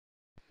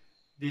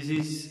This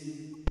is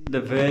the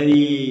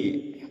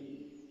very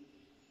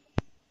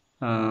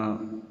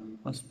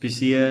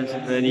auspicious,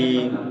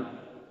 very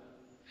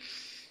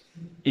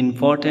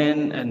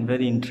important and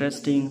very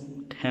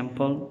interesting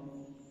temple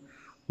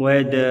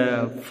where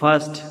the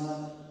first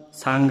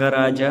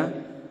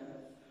Sangharaja,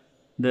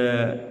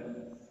 the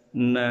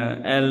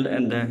elder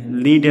and the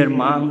leader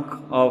monk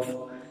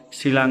of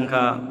Sri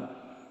Lanka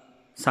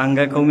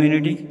Sangha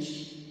community,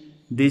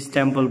 this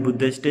temple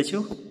Buddha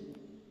statue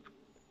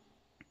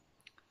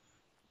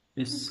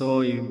is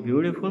so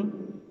beautiful.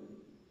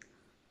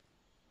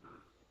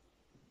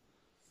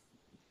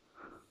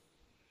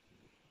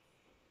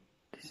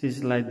 This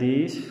is like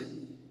this,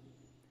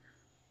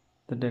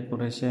 the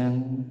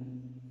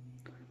decoration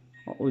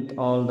with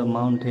all the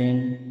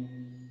mountain,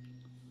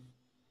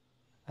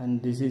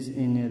 and this is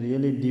in a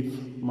really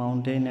deep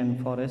mountain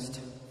and forest,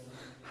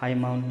 high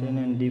mountain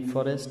and deep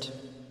forest.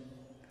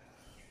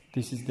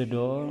 This is the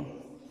door,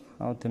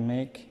 how to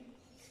make.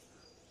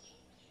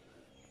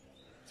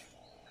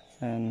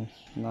 And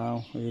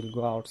now we will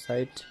go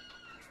outside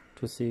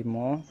to see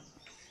more.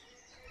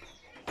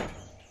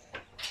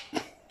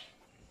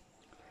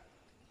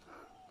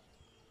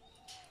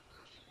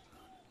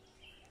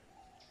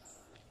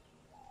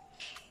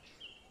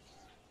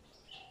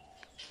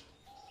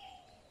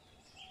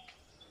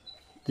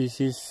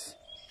 This is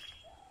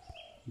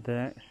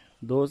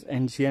those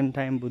ancient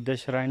time Buddha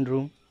shrine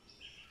room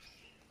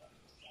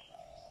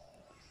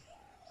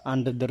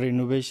under the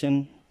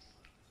renovation.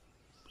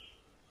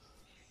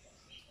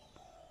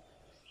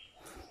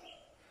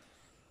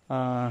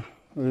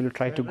 We will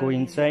try to go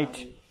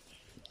inside.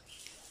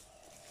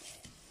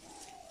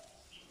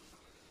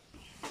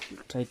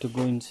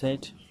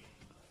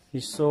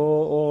 It's so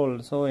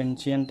old, so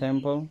ancient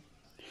temple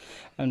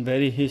and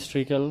very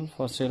historical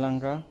for Sri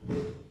Lanka.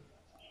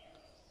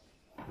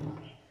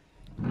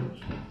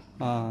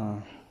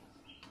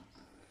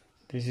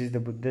 This is the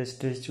Buddha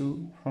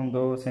statue from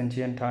those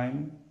ancient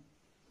time.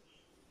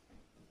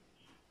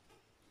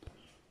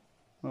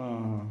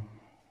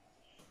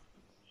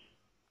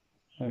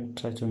 I'll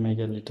try to make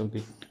it a little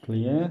bit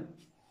clear.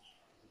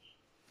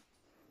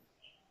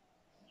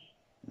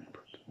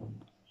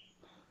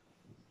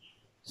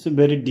 It's a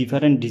very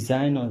different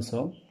design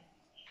also.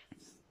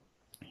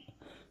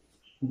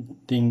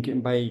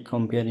 Think by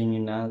comparing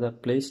in other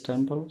place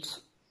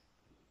temples.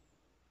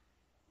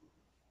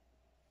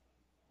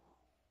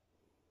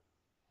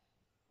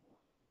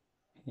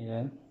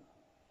 Yeah.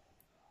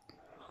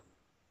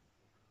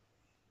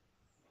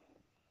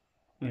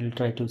 We'll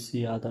try to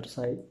see other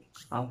side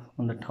up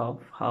on the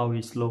top how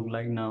it look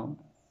like now.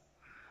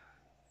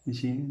 You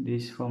see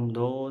this from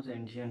those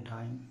ancient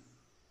time.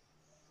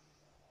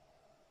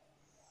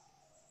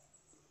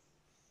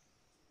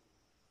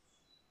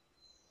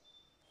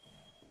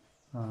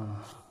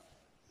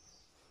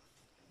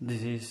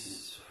 This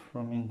is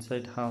from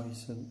inside how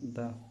is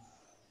the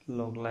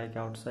look like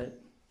outside.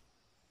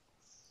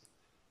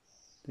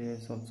 There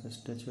is also a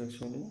statue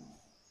actually.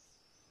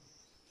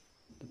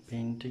 The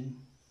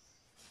painting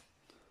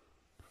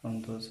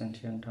from those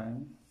ancient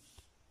time.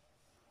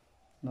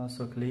 Not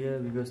so clear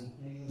because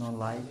no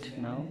light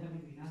now.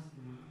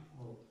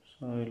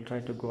 So we'll try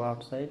to go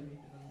outside.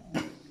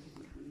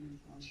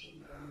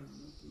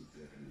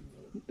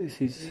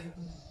 This is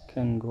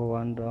can go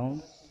on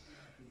down.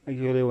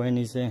 Actually, when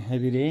it's a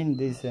heavy rain,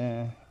 this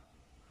the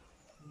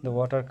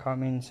water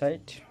come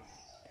inside.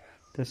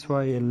 That's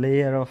why a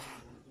layer of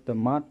the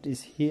mud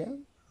is here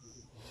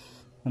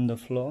on the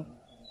floor.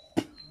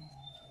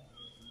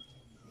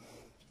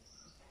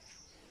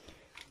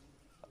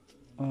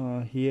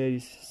 Here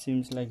it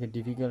seems like a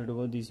difficult to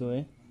go this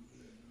way.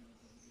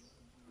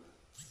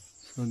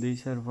 So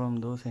these are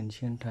from those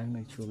ancient time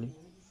actually,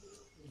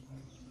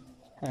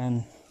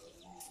 and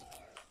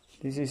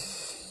this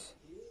is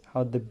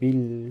how they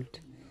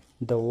built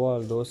the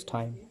wall those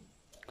time.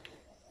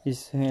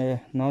 It's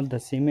not the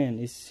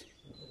cement.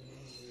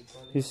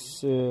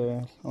 It's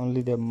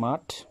only the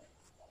mud.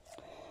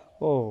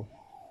 Oh,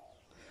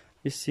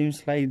 it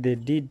seems like they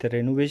did the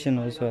renovation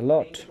also a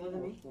lot.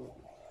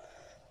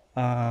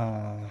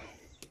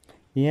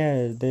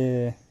 Yeah,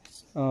 they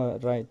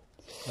right.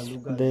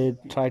 They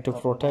try to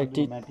protect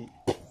it.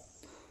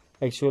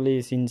 Actually,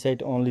 it's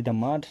inside only the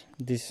mud.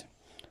 This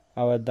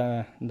our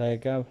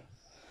Daika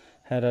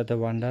Harada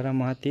Vandara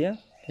Mahathir.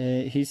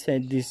 He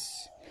said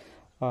this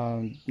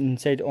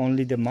inside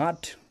only the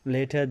mud.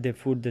 Later they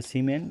put the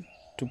cement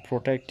to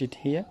protect it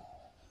here.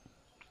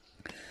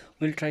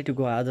 We'll try to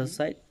go other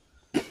side.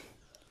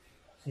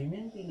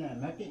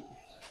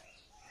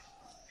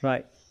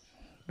 Right.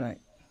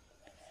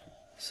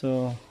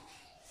 So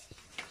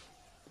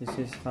this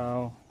is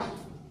how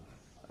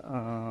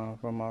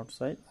from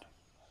outside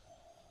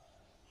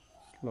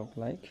look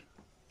like.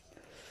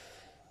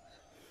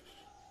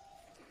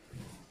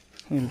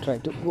 We'll try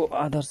to go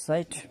other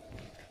side.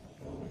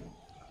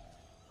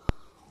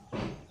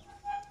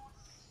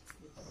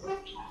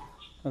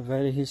 A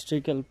very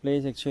historical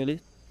place actually,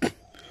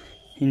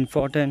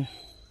 important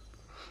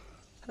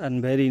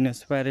and very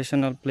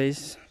inspirational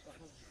place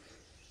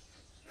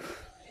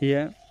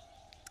here.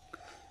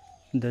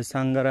 the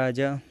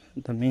Sangharaja,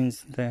 that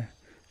means the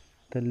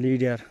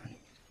leader,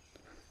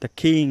 the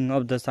king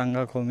of the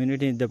Sangha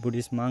community, the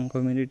Buddhist monk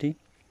community.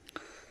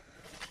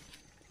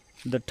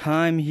 The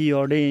time he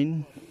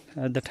ordained,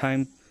 at the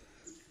time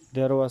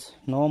there was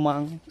no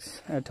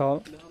monks at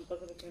all,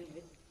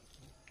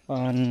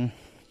 and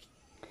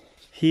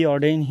he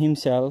ordained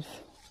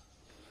himself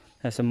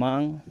as a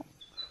monk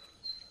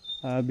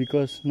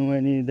because no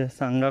any the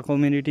Sangha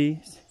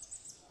communities.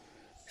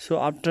 So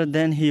after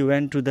then he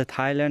went to the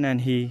Thailand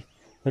and he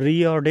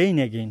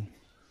reordained again.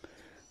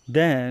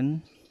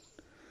 Then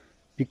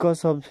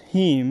because of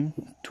him,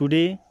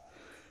 today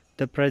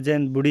the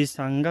present Buddhist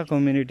Sangha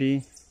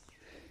community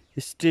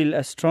is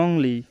still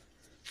strongly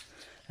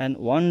and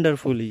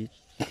wonderfully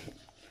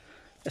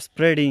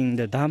spreading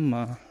the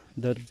Dhamma,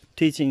 the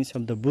teachings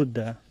of the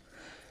Buddha,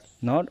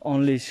 not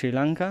only Sri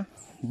Lanka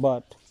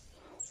but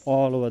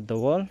all over the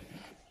world.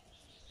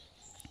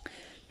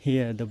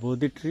 Here the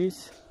Bodhi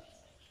trees,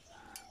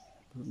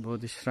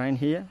 Bodhi shrine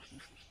here.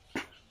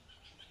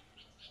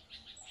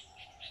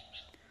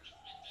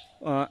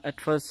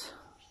 At first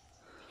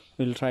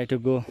we'll try to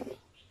go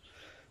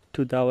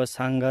to our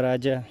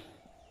Sangharaja,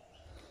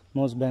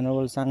 most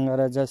venerable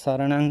Sangharaja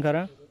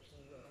Saranankara,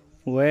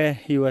 where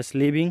he was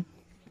living.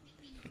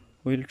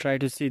 We'll try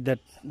to see that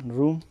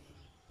room.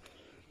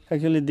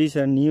 Actually these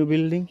are new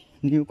building,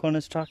 new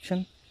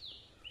construction.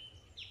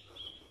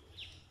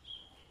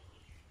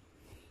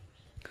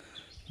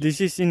 This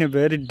is in a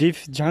very deep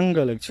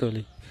jungle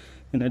actually,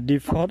 in a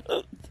deep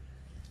forest.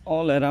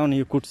 All around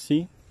you could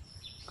see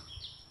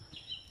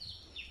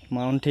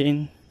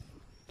mountain,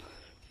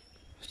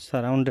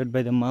 surrounded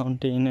by the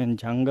mountain and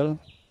jungle.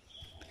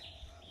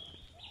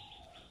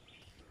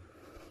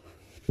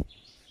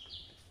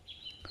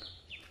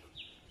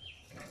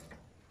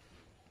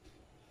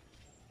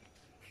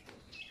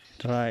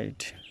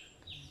 Right.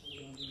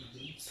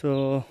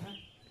 So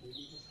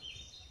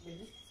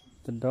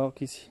the dog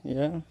is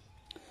here.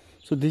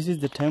 So this is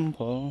the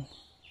temple,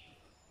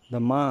 the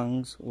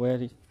monks, where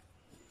the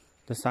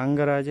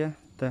Sangharaja,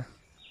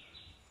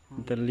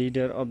 the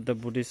leader of the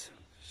Buddhist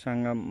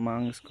Sangha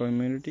monks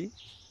community,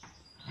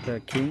 the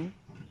king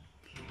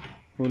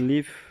who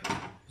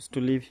used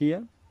to live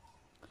here.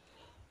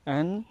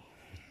 And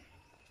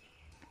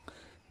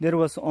there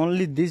was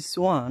only this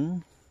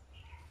one,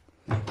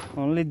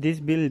 only this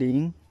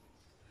building.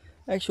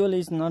 Actually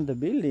it's not the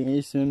building,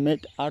 it's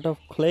made out of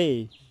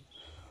clay.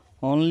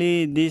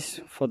 Only this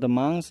for the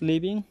monks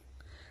living,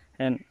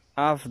 and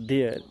up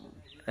there,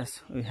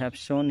 as we have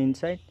shown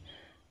inside,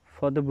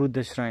 for the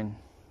Buddha shrine.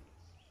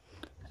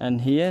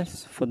 And here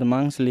for the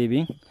monks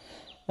living.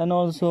 And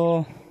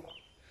also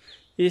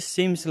it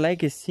seems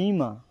like a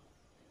sima.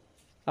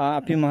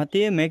 Api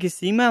mahate make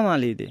sima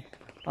malide.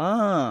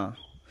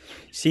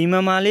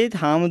 Sima malid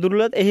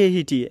hamudurulat ehe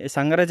hitiye.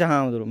 Sangharaja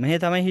hamuduru mehe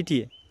tamai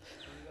hitiye.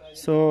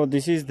 So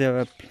this is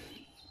the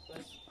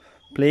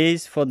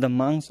place for the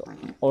monks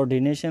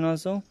ordination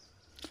also,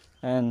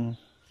 and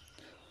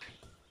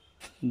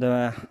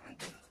the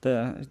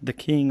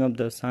king of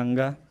the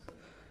Sangha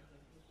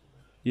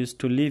used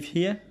to live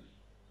here.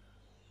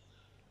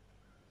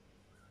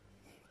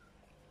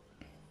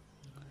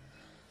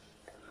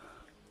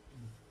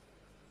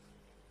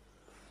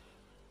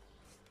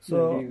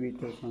 So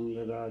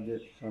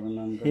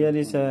here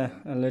is a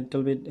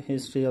little bit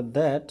history of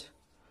that,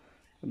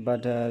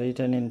 but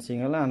written in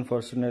Sinhala.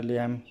 Unfortunately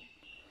I'm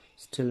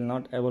still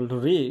not able to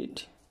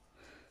read.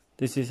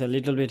 This is a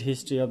little bit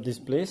history of this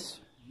place.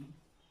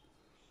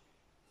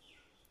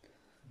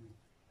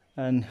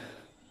 And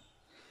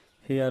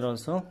here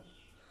also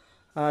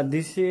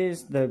this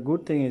is the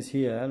good thing is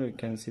here we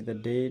can see the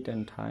date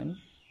and time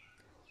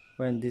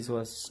when this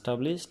was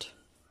established.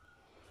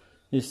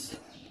 Is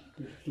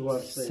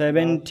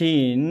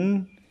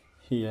 17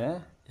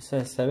 here. It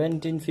says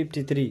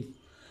 1753.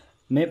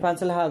 May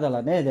pansal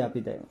hadala ne de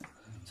apide.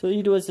 So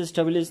it was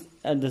established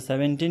at the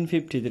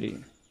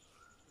 1753.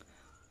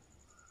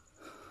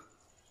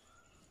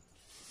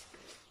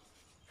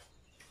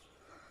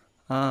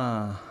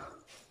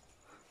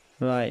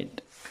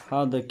 Right.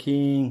 How the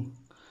king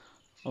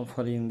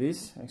offering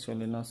this,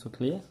 actually not so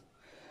clear.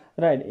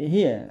 Right,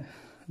 here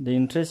the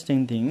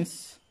interesting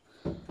things,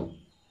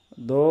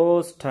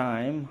 those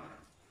time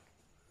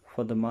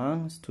for the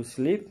monks to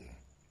sleep.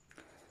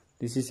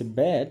 This is a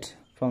bed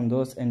from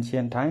those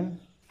ancient time.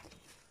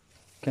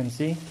 You can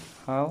see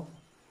how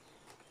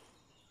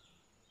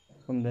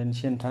from the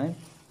ancient time.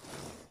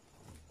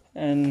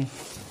 And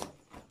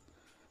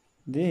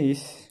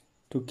this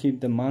to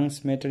keep the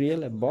monks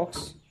material, a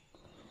box.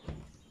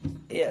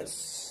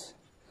 Yes,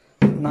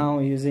 now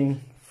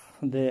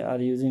they are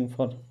using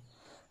for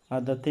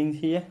other things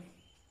here.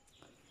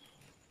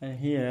 And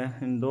here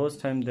in those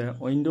times the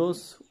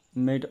windows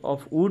made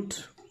of wood.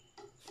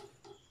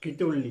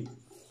 Kitulli.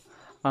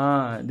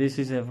 This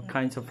is a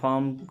kind of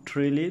palm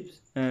tree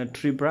leaves,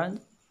 tree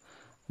branch,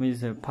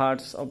 means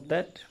parts of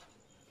that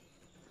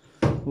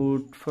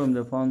wood from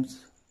the palm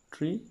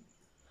tree.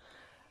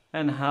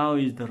 And how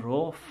is the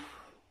roof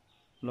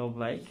look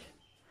like?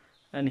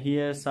 And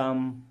here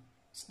some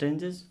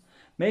stanges,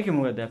 We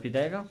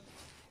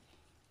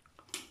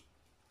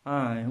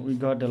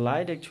got the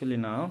light actually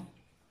now.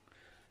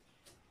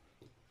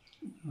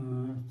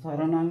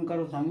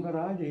 Saranankara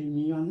Sangharaja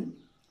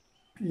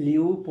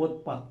liu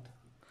potpat.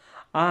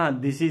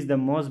 This is the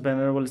most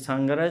venerable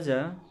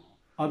Shangaraja.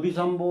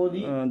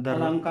 Abhisambodhi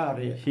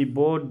Alankara. He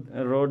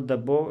wrote the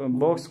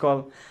books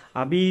called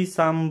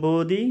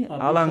Abhisambodhi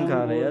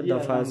Alankara, the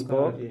first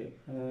book.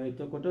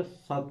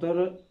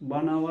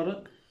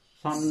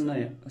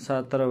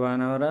 Satara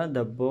Vanavara,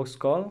 the books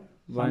called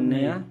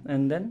Vanaya,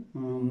 and then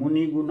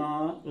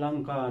Muniguna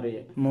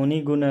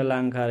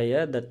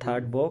Lankaraya, the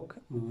third book.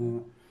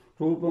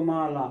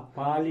 Rupamala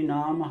Pali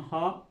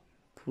Namaha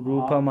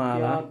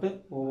Rupamala.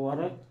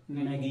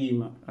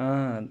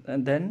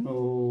 And then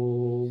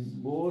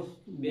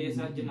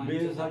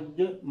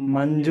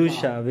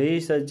Manjusha,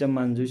 Vesajja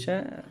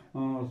Manjusha,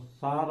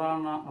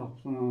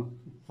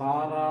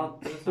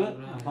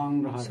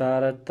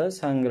 Saratha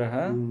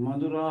Sangraha,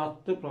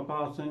 Madhuratta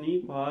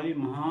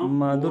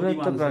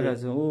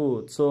Prakasa.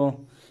 Oh, so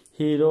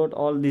he wrote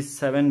all these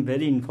 7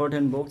 very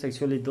important books.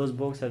 Actually, those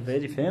books are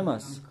very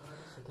famous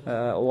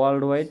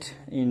worldwide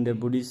in the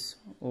Buddhist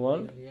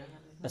world,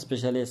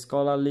 especially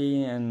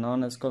scholarly and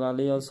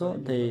non-scholarly also.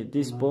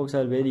 These books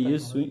are very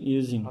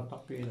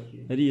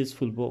very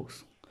useful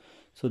books.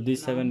 So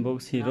these 7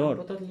 books he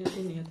wrote.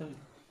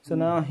 So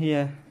now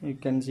here you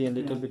can see a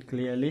little bit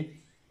clearly.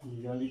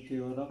 Here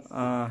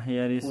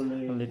is a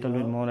little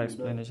bit more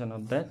explanation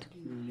of that.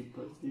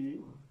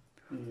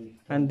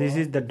 And this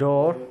is the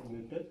door.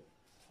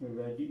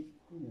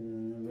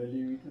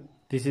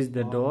 This is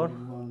the door.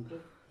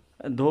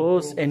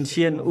 Those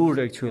ancient wood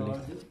actually,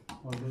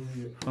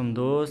 from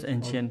those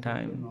ancient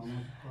time,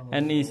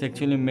 and is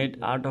actually made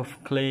out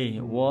of clay.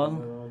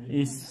 Wall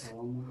is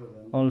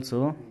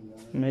also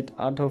made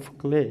out of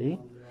clay,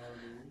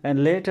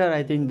 and later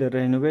I think they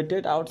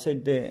renovated.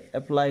 Outside they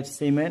applied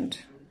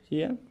cement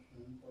here.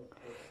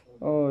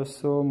 Oh,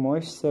 so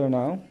moisture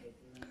now.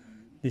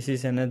 This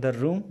is another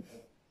room.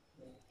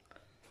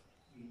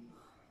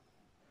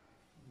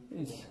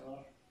 It's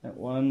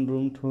 1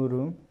 room, 2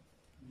 room.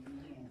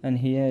 And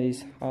here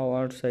is how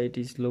outside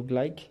is look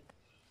like.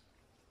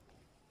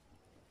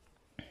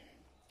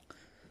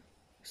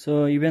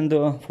 So even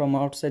though from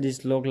outside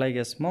it look like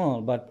a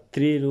small, but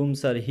 3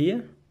 rooms are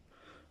here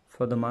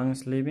for the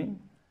monks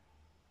living.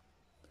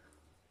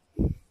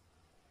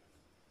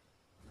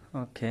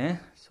 Okay,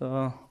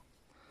 so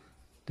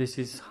this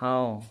is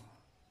how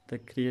they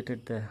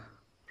created the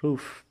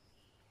roof.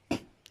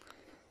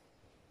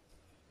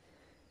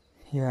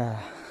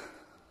 Yeah.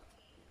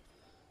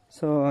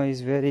 So it's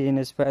very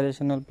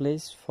inspirational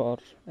place for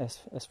as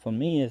for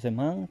me as a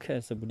monk,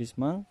 as a Buddhist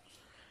monk.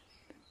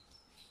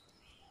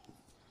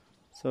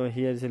 So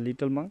here is a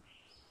little monk.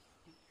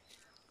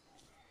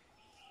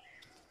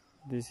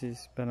 This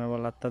is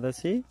Venerable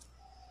Attadasi.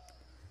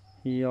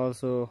 He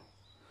also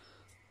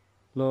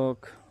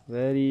look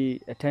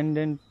very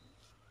attendant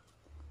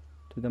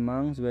to the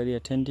monks, very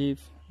attentive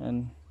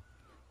and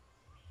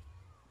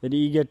very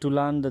eager to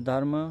learn the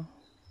Dharma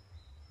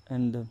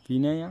and the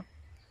Vinaya.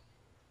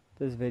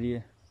 That's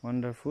very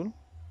wonderful.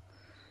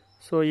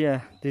 So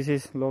yeah, this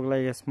is look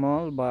like a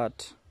small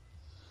but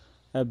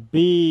a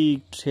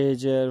big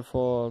treasure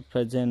for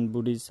present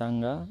Buddhist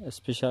Sangha.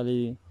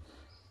 Especially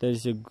there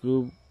is a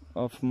group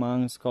of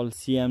monks called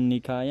Siam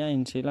Nikaya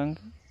in Sri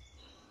Lanka,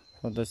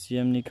 for the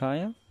Siam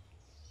Nikaya.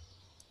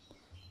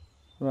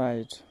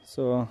 Right,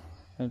 so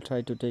I'll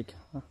try to take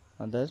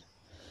other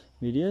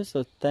videos.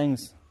 So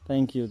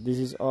thank you. This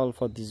is all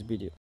for this video.